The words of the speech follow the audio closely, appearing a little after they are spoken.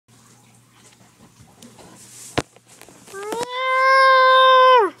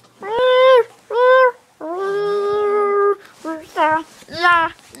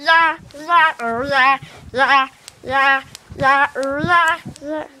Hey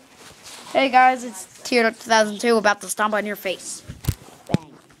guys, it's Teardrop 2002 about to stomp on your face.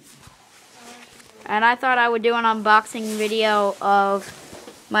 Bang. And I thought I would do an unboxing video of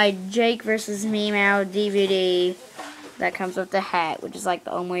my Jake vs. Meow DVD that comes with the hat, which is like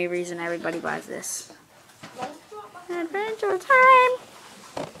the only reason everybody buys this. Adventure time!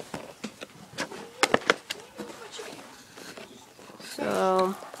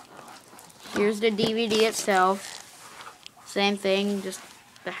 So, here's the DVD itself. Same thing, just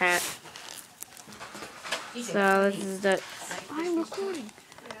the hat. So this is the... I'm recording.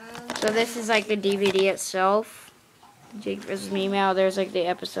 So this is like the DVD itself. Jake vs. Meow. There's like the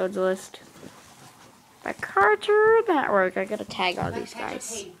episodes list. By Cartoon Network. I gotta tag all these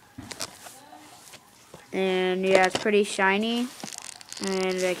guys. And yeah, it's pretty shiny.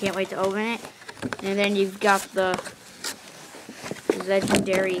 And I can't wait to open it. And then you've got the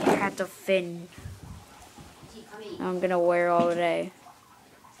legendary Hat of Finn. I'm gonna wear all day.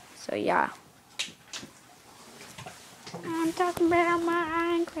 So yeah. I'm talking about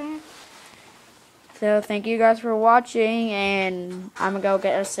my Minecraft. So thank you guys for watching, and I'm gonna go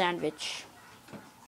get a sandwich.